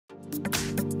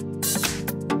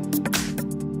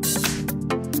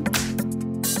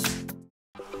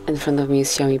In front of me is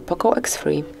Xiaomi POCO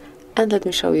X3, and let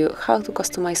me show you how to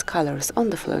customize colors on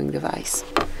the following device.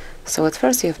 So at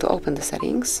first you have to open the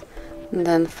settings, and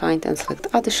then find and select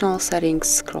additional settings,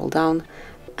 scroll down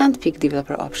and pick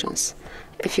developer options.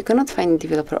 If you cannot find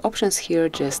developer options here,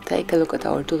 just take a look at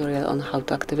our tutorial on how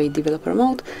to activate developer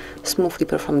mode, smoothly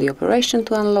perform the operation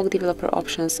to unlock developer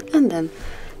options, and then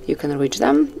you can reach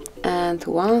them. And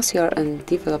once you are in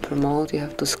developer mode, you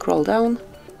have to scroll down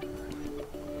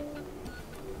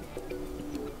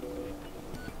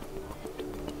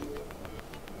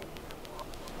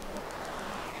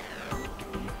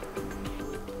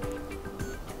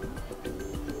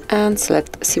and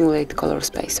select simulate color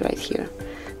space right here.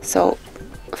 So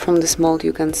from this mode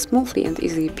you can smoothly and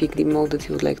easily pick the mode that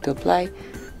you would like to apply.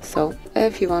 So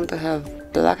if you want to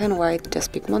have black and white,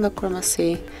 just pick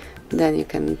monochromacy, then you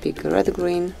can pick red,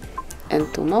 green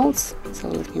and 2 modes. So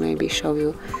let me maybe show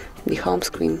you the home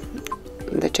screen.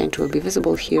 The change will be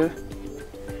visible here.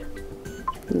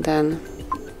 Then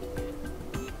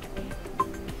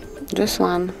this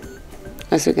one,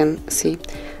 as you can see,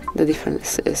 the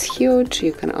difference is huge.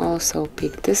 You can also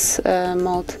pick this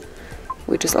mode,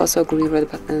 which is also green,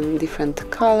 red, but in different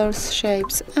colors,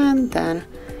 shapes, and then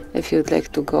if you'd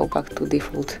like to go back to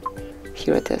default,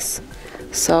 here it is.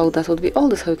 So that would be all.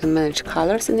 This how you can manage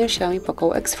colors in your Xiaomi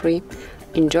POCO X3.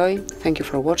 Enjoy, thank you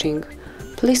for watching,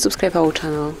 please subscribe our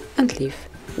channel and leave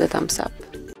the thumbs up.